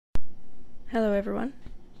Hello everyone,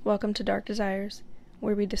 welcome to Dark Desires,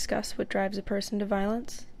 where we discuss what drives a person to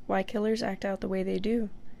violence, why killers act out the way they do,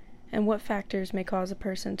 and what factors may cause a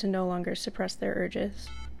person to no longer suppress their urges.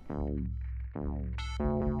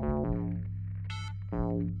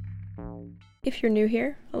 If you're new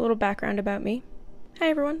here, a little background about me. Hi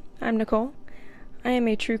everyone, I'm Nicole. I am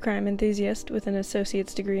a true crime enthusiast with an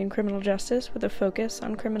associate's degree in criminal justice with a focus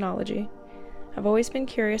on criminology. I've always been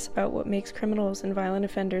curious about what makes criminals and violent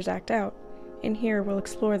offenders act out, and here we'll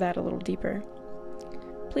explore that a little deeper.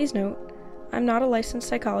 Please note, I'm not a licensed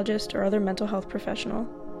psychologist or other mental health professional.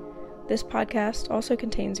 This podcast also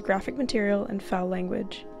contains graphic material and foul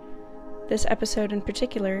language. This episode in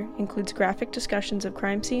particular includes graphic discussions of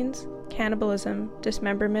crime scenes, cannibalism,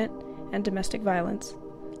 dismemberment, and domestic violence.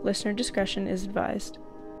 Listener discretion is advised.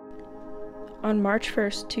 On March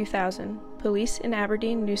 1st, 2000, police in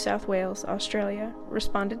Aberdeen, New South Wales, Australia,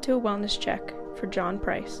 responded to a wellness check for John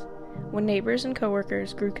Price, when neighbors and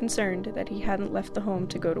coworkers grew concerned that he hadn't left the home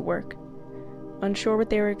to go to work. Unsure what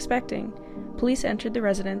they were expecting, police entered the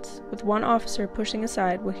residence, with one officer pushing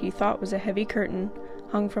aside what he thought was a heavy curtain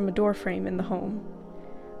hung from a door frame in the home.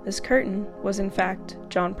 This curtain was in fact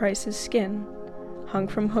John Price's skin, hung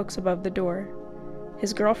from hooks above the door.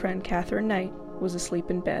 His girlfriend, Katherine Knight, was asleep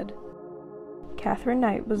in bed. Katherine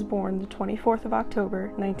Knight was born the 24th of October,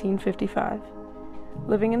 1955.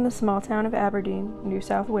 Living in the small town of Aberdeen, New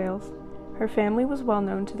South Wales, her family was well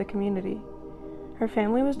known to the community. Her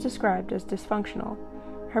family was described as dysfunctional,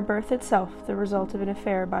 her birth itself the result of an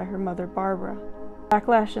affair by her mother Barbara.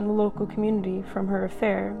 Backlash in the local community from her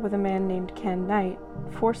affair with a man named Ken Knight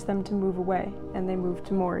forced them to move away, and they moved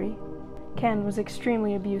to Moree. Ken was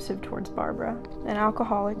extremely abusive towards Barbara, an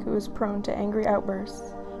alcoholic who was prone to angry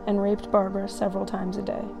outbursts, and raped Barbara several times a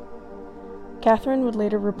day. Katherine would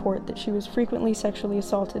later report that she was frequently sexually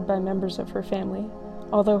assaulted by members of her family,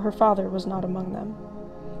 although her father was not among them.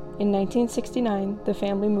 In 1969, the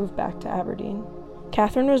family moved back to Aberdeen.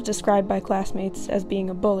 Katherine was described by classmates as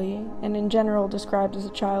being a bully, and in general described as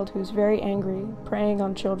a child who was very angry, preying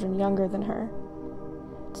on children younger than her.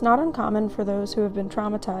 It's not uncommon for those who have been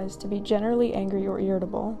traumatized to be generally angry or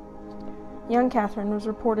irritable. Young Katherine was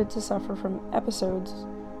reported to suffer from episodes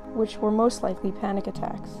which were most likely panic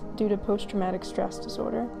attacks due to post-traumatic stress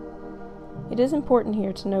disorder. It is important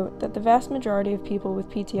here to note that the vast majority of people with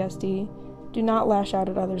PTSD do not lash out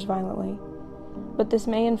at others violently, but this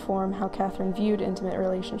may inform how Katherine viewed intimate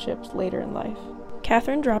relationships later in life.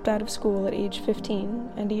 Katherine dropped out of school at age 15,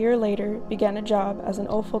 and a year later began a job as an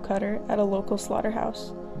offal cutter at a local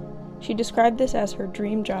slaughterhouse. She described this as her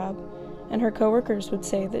dream job, and her coworkers would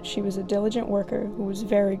say that she was a diligent worker who was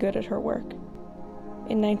very good at her work.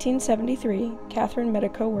 In 1973, Katherine met a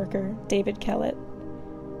coworker, David Kellett.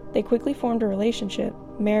 They quickly formed a relationship,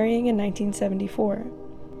 marrying in 1974.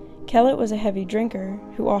 Kellett was a heavy drinker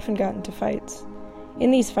who often got into fights.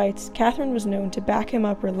 In these fights, Katherine was known to back him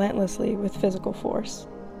up relentlessly with physical force.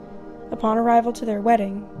 Upon arrival to their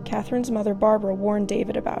wedding, Katherine's mother Barbara warned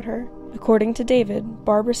David about her. According to David,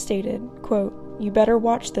 Barbara stated, quote, "You better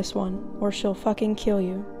watch this one, or she'll fucking kill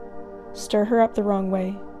you. Stir her up the wrong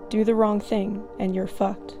way, do the wrong thing, and you're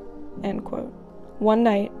fucked." End quote. One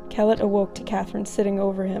night, Kellett awoke to Katherine sitting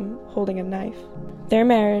over him, holding a knife. Their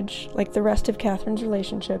marriage, like the rest of Katherine's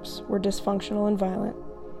relationships, were dysfunctional and violent.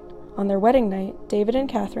 On their wedding night, David and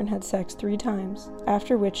Katherine had sex 3 times,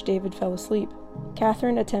 after which David fell asleep.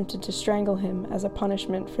 Katherine attempted to strangle him as a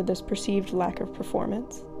punishment for this perceived lack of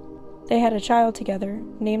performance. They had a child together,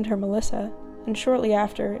 named her Melissa, and shortly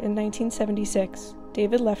after, in 1976,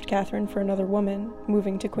 David left Katherine for another woman,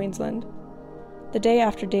 moving to Queensland. The day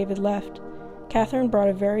after David left, Katherine brought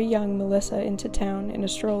a very young Melissa into town in a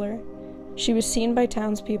stroller. She was seen by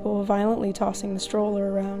townspeople violently tossing the stroller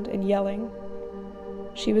around and yelling.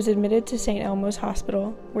 She was admitted to St. Elmo's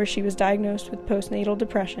Hospital, where she was diagnosed with postnatal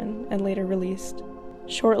depression and later released.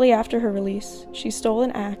 Shortly after her release, she stole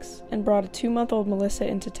an axe and brought a 2-month-old Melissa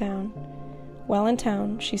into town. While in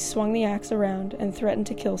town, she swung the axe around and threatened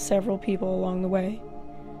to kill several people along the way.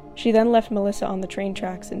 She then left Melissa on the train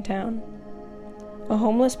tracks in town. A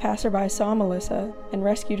homeless passerby saw Melissa and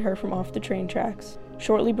rescued her from off the train tracks,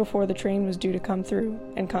 shortly before the train was due to come through,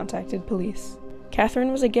 and contacted police.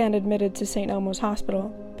 Katherine was again admitted to St. Elmo's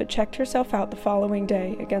Hospital, but checked herself out the following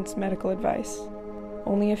day against medical advice.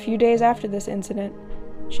 Only a few days after this incident,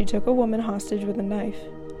 she took a woman hostage with a knife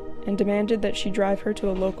and demanded that she drive her to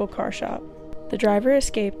a local car shop. The driver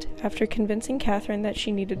escaped after convincing Katherine that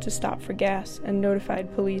she needed to stop for gas and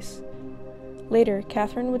notified police. Later,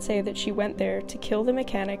 Katherine would say that she went there to kill the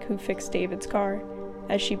mechanic who fixed David's car,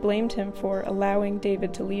 as she blamed him for allowing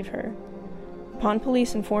David to leave her. Upon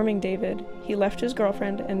police informing David, he left his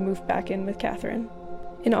girlfriend and moved back in with Katherine.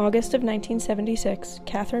 In August of 1976,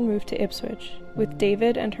 Katherine moved to Ipswich with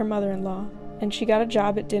David and her mother-in-law, and she got a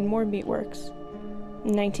job at Dinmore Meatworks.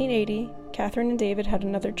 In 1980, Katherine and David had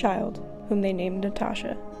another child, whom they named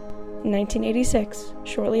Natasha. In 1986,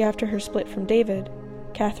 shortly after her split from David,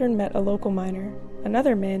 Katherine met a local miner,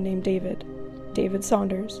 another man named David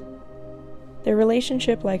Saunders. Their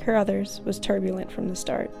relationship, like her others, was turbulent from the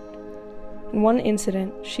start. In one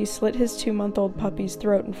incident, she slit his 2-month-old puppy's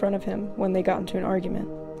throat in front of him when they got into an argument.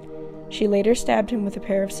 She later stabbed him with a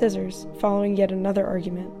pair of scissors following yet another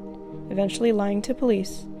argument, eventually lying to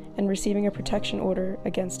police and receiving a protection order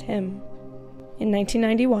against him. In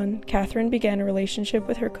 1991, Katherine began a relationship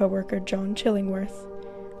with her coworker John Chillingworth,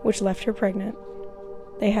 which left her pregnant.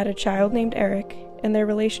 They had a child named Eric, and their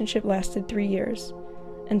relationship lasted 3 years,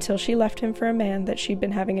 until she left him for a man that she'd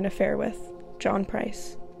been having an affair with, John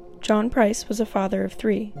Price. John Price was a father of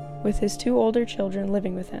 3, with his 2 older children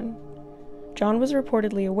living with him. John was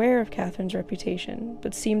reportedly aware of Katherine's reputation,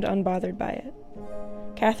 but seemed unbothered by it.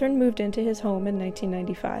 Katherine moved into his home in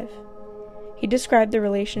 1995. He described the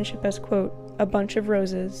relationship as, quote, a bunch of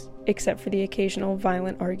roses, except for the occasional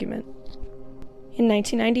violent argument. In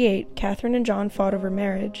 1998, Katherine and John fought over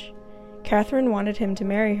marriage. Katherine wanted him to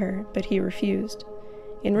marry her, but he refused.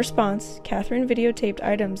 In response, Katherine videotaped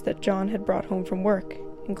items that John had brought home from work,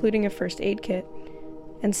 including a first aid kit,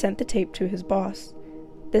 and sent the tape to his boss.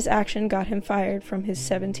 This action got him fired from his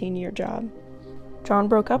 17-year job. John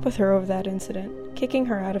broke up with her over that incident, kicking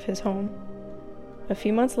her out of his home. A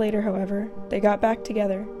few months later, however, they got back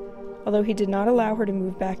together, although he did not allow her to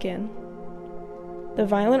move back in. The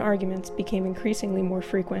violent arguments became increasingly more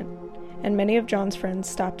frequent, and many of John's friends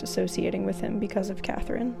stopped associating with him because of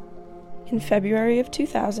Katherine. In February of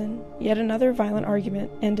 2000, yet another violent argument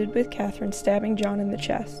ended with Katherine stabbing John in the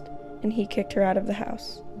chest, and he kicked her out of the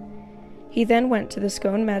house. He then went to the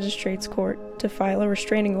Scone Magistrates Court to file a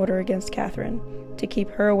restraining order against Katherine to keep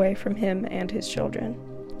her away from him and his children.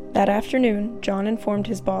 That afternoon, John informed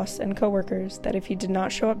his boss and coworkers that if he did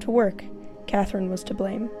not show up to work, Katherine was to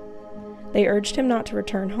blame. They urged him not to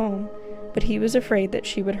return home, but he was afraid that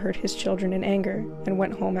she would hurt his children in anger and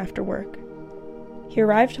went home after work. He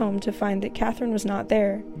arrived home to find that Katherine was not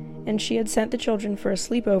there, and she had sent the children for a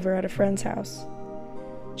sleepover at a friend's house.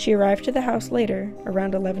 She arrived to the house later,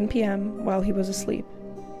 around 11 p.m., while he was asleep.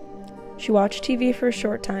 She watched TV for a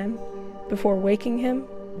short time, before waking him,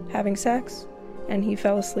 having sex, and he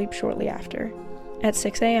fell asleep shortly after. At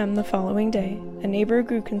 6 a.m. the following day, a neighbor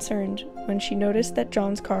grew concerned when she noticed that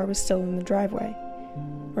John's car was still in the driveway.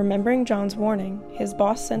 Remembering John's warning, his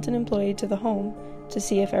boss sent an employee to the home to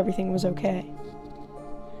see if everything was okay.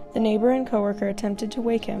 The neighbor and coworker attempted to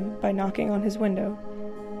wake him by knocking on his window,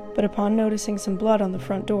 but upon noticing some blood on the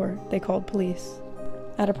front door, they called police.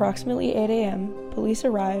 At approximately 8 a.m., police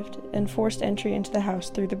arrived and forced entry into the house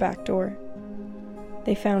through the back door.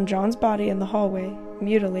 They found John's body in the hallway,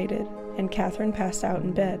 mutilated, and Katherine passed out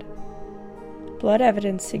in bed. Blood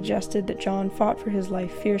evidence suggested that John fought for his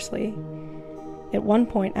life fiercely, at one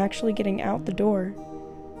point actually getting out the door,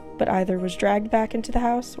 but either was dragged back into the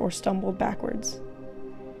house or stumbled backwards.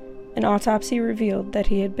 An autopsy revealed that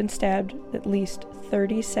he had been stabbed at least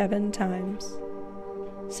 37 times.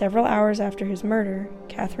 Several hours after his murder,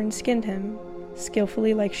 Katherine skinned him,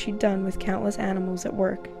 skillfully like she'd done with countless animals at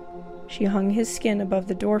work. She hung his skin above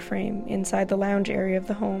the door frame inside the lounge area of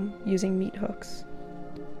the home using meat hooks.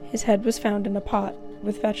 His head was found in a pot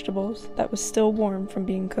with vegetables that was still warm from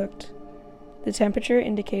being cooked. The temperature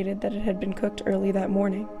indicated that it had been cooked early that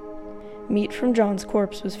morning. Meat from John's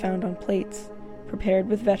corpse was found on plates, prepared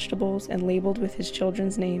with vegetables and labeled with his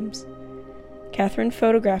children's names. Katherine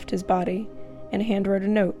photographed his body and handwrote a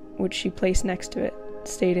note, which she placed next to it,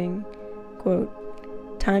 stating, quote,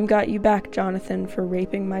 "Time got you back, Jonathan, for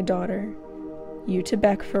raping my daughter. You to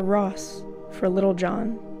Beck for Ross, for Little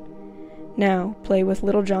John. Now play with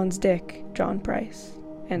Little John's dick, John Price."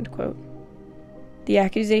 End quote. The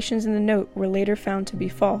accusations in the note were later found to be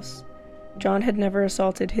false. John had never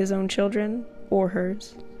assaulted his own children or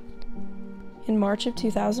hers. In March of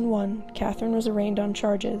 2001, Katherine was arraigned on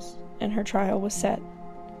charges, and her trial was set.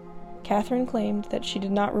 Katherine claimed that she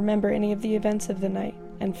did not remember any of the events of the night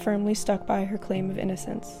and firmly stuck by her claim of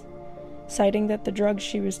innocence, citing that the drugs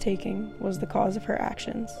she was taking was the cause of her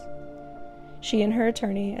actions. She and her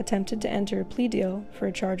attorney attempted to enter a plea deal for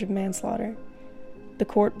a charge of manslaughter. The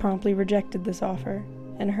court promptly rejected this offer,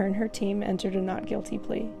 and her team entered a not guilty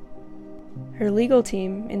plea. Her legal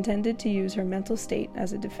team intended to use her mental state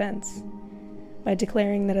as a defense, by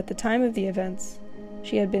declaring that at the time of the events,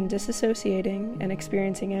 she had been disassociating and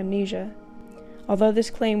experiencing amnesia, Although this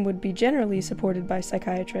claim would be generally supported by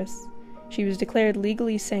psychiatrists, she was declared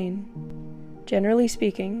legally sane. Generally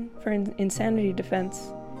speaking, for an insanity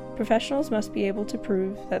defense, professionals must be able to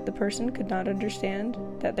prove that the person could not understand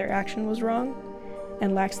that their action was wrong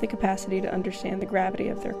and lacks the capacity to understand the gravity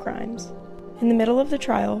of their crimes. In the middle of the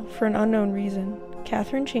trial, for an unknown reason,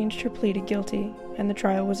 Katherine changed her plea to guilty, and the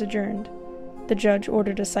trial was adjourned. The judge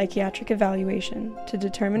ordered a psychiatric evaluation to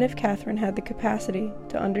determine if Katherine had the capacity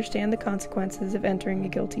to understand the consequences of entering a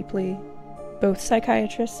guilty plea. Both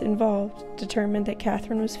psychiatrists involved determined that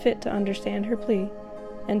Katherine was fit to understand her plea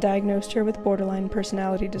and diagnosed her with borderline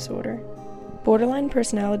personality disorder. Borderline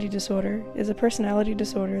personality disorder is a personality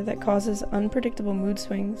disorder that causes unpredictable mood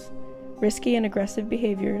swings, risky and aggressive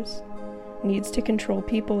behaviors, needs to control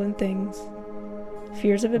people and things,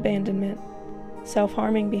 fears of abandonment,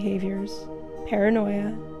 self-harming behaviors,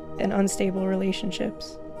 paranoia, and unstable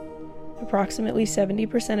relationships. Approximately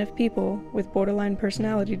 70% of people with borderline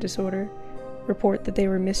personality disorder report that they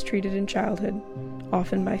were mistreated in childhood,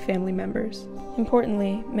 often by family members.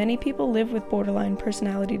 Importantly, many people live with borderline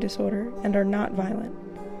personality disorder and are not violent,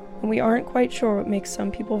 and we aren't quite sure what makes some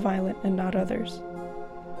people violent and not others.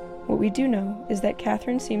 What we do know is that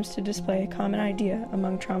Katherine seems to display a common idea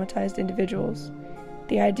among traumatized individuals,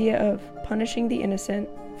 the idea of punishing the innocent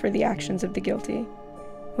for the actions of the guilty,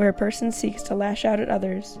 where a person seeks to lash out at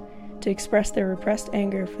others to express their repressed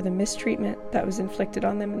anger for the mistreatment that was inflicted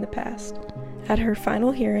on them in the past. At her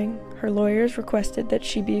final hearing, her lawyers requested that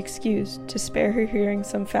she be excused to spare her hearing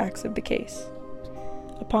some facts of the case.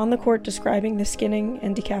 Upon the court describing the skinning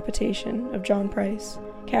and decapitation of John Price,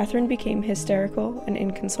 Katherine became hysterical and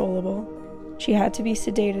inconsolable. She had to be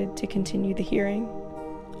sedated to continue the hearing.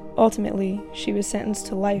 Ultimately, she was sentenced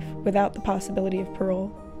to life without the possibility of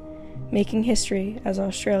parole, making history as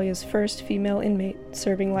Australia's first female inmate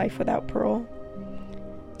serving life without parole.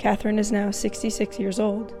 Katherine is now 66 years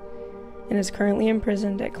old and is currently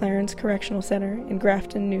imprisoned at Clarence Correctional Centre in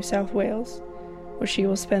Grafton, New South Wales, where she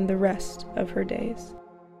will spend the rest of her days.